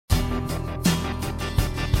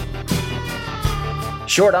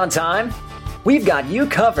Short on time? We've got you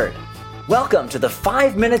covered. Welcome to the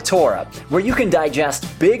 5-Minute Torah, where you can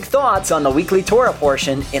digest big thoughts on the weekly Torah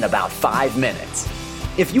portion in about 5 minutes.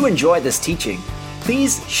 If you enjoy this teaching,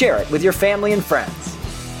 please share it with your family and friends.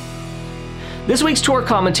 This week's Torah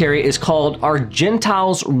commentary is called Are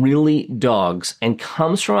Gentiles Really Dogs? And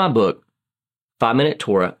comes from my book, 5-Minute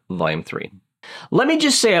Torah, Volume 3. Let me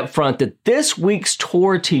just say up front that this week's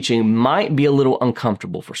Torah teaching might be a little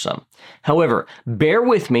uncomfortable for some. However, bear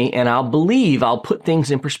with me and I'll put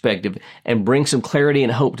things in perspective and bring some clarity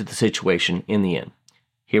and hope to the situation in the end.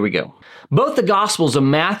 Here we go. Both the Gospels of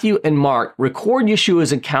Matthew and Mark record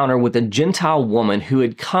Yeshua's encounter with a Gentile woman who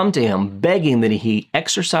had come to him begging that he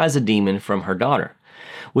exorcise a demon from her daughter.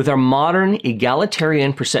 With our modern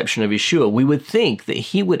egalitarian perception of Yeshua, we would think that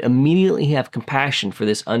he would immediately have compassion for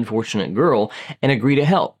this unfortunate girl and agree to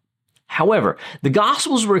help. However, the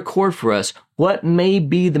Gospels record for us what may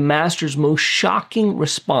be the Master's most shocking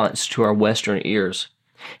response to our Western ears.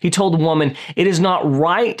 He told the woman, "It is not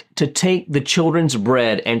right to take the children's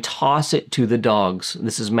bread and toss it to the dogs."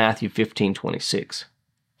 This is Matthew 15:26.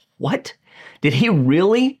 What? Did he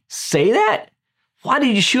really say that? Why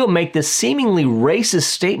did Yeshua make this seemingly racist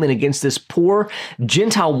statement against this poor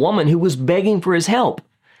Gentile woman who was begging for his help?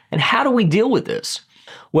 And how do we deal with this?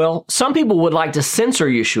 Well, some people would like to censor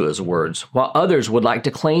Yeshua's words, while others would like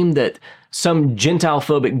to claim that some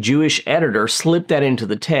Gentile-phobic Jewish editor slipped that into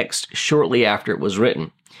the text shortly after it was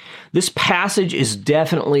written. This passage is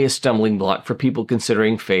definitely a stumbling block for people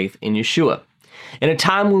considering faith in Yeshua. In a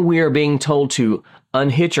time when we are being told to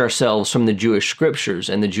unhitch ourselves from the Jewish scriptures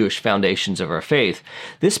and the Jewish foundations of our faith,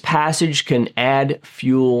 this passage can add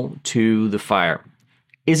fuel to the fire.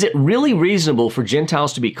 Is it really reasonable for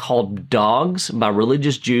Gentiles to be called dogs by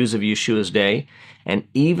religious Jews of Yeshua's day, and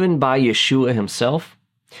even by Yeshua himself?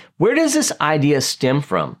 Where does this idea stem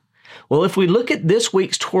from? Well, if we look at this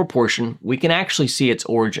week's Torah portion, we can actually see its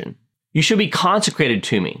origin. "You shall be consecrated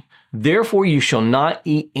to me. Therefore you shall not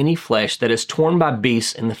eat any flesh that is torn by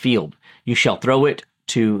beasts in the field. You shall throw it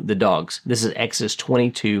to the dogs." This is Exodus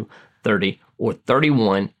 22:30 or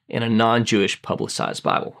 31 in a non-Jewish publicized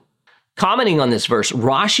Bible. Commenting on this verse,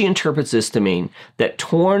 Rashi interprets this to mean that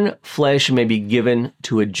torn flesh may be given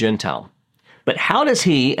to a Gentile. But how does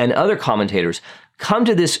he and other commentators come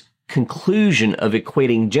to this conclusion of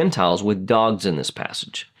equating Gentiles with dogs in this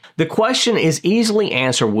passage? The question is easily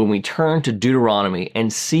answered when we turn to Deuteronomy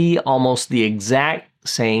and see almost the exact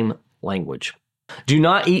same language. "Do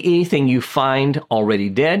not eat anything you find already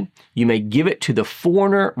dead. You may give it to the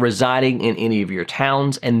foreigner residing in any of your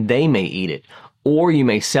towns, and they may eat it. Or you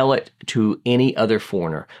may sell it to any other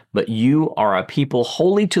foreigner. But you are a people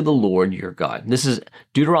holy to the Lord your God." This is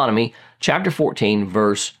Deuteronomy chapter 14,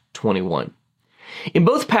 verse 21. In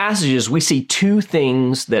both passages, we see two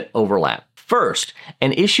things that overlap. First,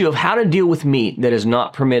 an issue of how to deal with meat that is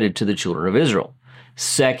not permitted to the children of Israel.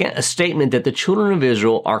 Second, a statement that the children of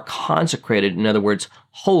Israel are consecrated, in other words,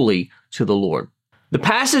 holy to the Lord. The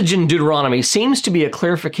passage in Deuteronomy seems to be a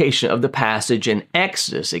clarification of the passage in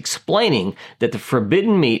Exodus, explaining that the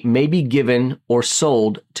forbidden meat may be given or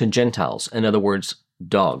sold to Gentiles, in other words,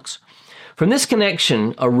 dogs. From this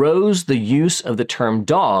connection arose the use of the term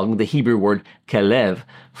dog, the Hebrew word kelev,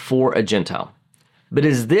 for a Gentile. But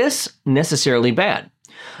is this necessarily bad?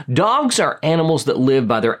 Dogs are animals that live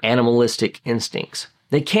by their animalistic instincts.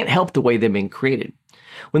 They can't help the way they've been created.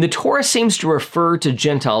 When the Torah seems to refer to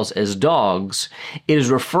Gentiles as dogs, it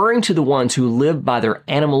is referring to the ones who live by their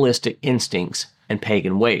animalistic instincts and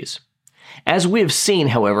pagan ways. As we have seen,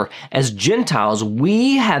 however, as Gentiles,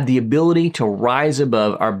 we have the ability to rise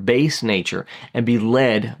above our base nature and be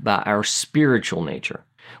led by our spiritual nature.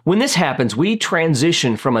 When this happens, we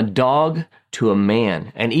transition from a dog to a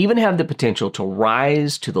man, and even have the potential to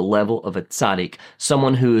rise to the level of a tzaddik,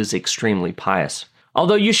 someone who is extremely pious.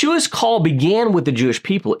 Although Yeshua's call began with the Jewish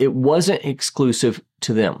people, it wasn't exclusive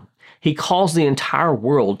to them. He calls the entire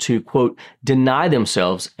world to, quote, deny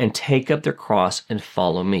themselves and take up their cross and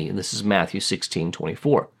follow me. This is Matthew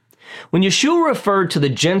 16:24. When Yeshua referred to the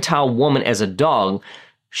Gentile woman as a dog,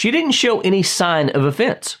 she didn't show any sign of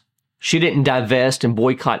offense. She didn't divest and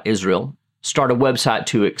boycott Israel, start a website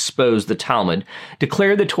to expose the Talmud,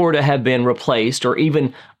 declare the Torah to have been replaced, or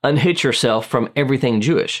even unhitch herself from everything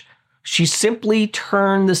Jewish. She simply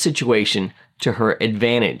turned the situation to her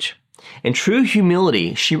advantage. In true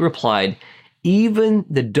humility, she replied, "Even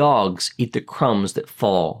the dogs eat the crumbs that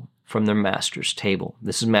fall from their master's table."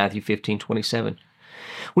 This is Matthew 15:27.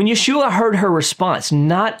 When Yeshua heard her response,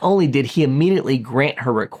 not only did he immediately grant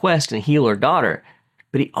her request and heal her daughter,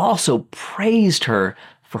 but he also praised her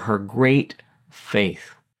for her great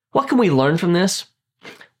faith. What can we learn from this?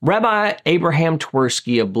 Rabbi Abraham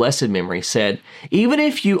Twersky of blessed memory said, "Even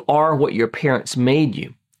if you are what your parents made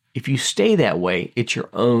you, if you stay that way, it's your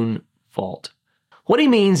own fault." What he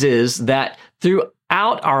means is that throughout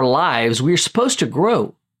our lives, we are supposed to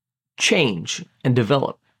grow, change, and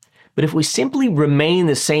develop. But if we simply remain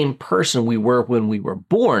the same person we were when we were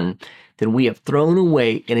born, then we have thrown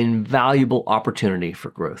away an invaluable opportunity for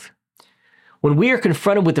growth. When we are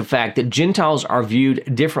confronted with the fact that Gentiles are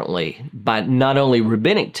viewed differently by not only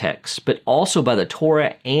rabbinic texts, but also by the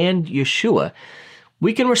Torah and Yeshua,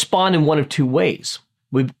 we can respond in one of two ways.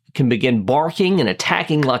 We can begin barking and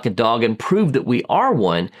attacking like a dog and prove that we are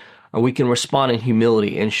one, or we can respond in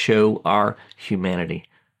humility and show our humanity.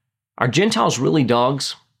 Are Gentiles really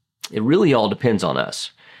dogs? It really all depends on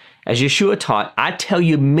us. As Yeshua taught, "I tell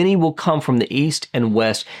you, many will come from the east and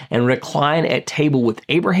west and recline at table with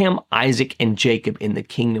Abraham, Isaac, and Jacob in the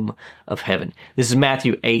kingdom of heaven." This is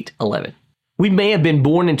Matthew 8:11. We may have been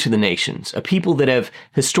born into the nations, a people that have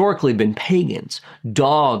historically been pagans,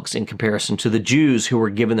 dogs in comparison to the Jews who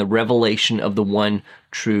were given the revelation of the one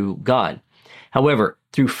true God. However,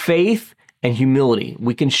 through faith and humility,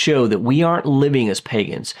 we can show that we aren't living as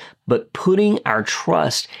pagans, but putting our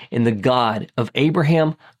trust in the God of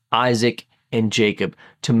Abraham, Isaac, and Jacob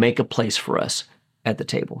to make a place for us at the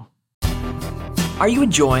table. Are you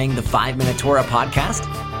enjoying the 5 Minute Torah podcast?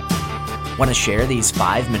 Want to share these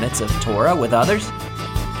 5 minutes of Torah with others?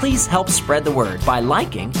 Please help spread the word by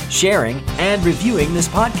liking, sharing, and reviewing this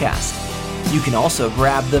podcast. You can also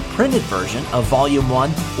grab the printed version of Volume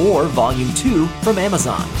 1 or Volume 2 from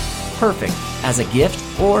Amazon. Perfect as a gift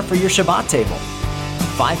or for your Shabbat table.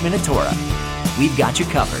 5 Minute Torah. We've got you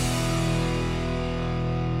covered.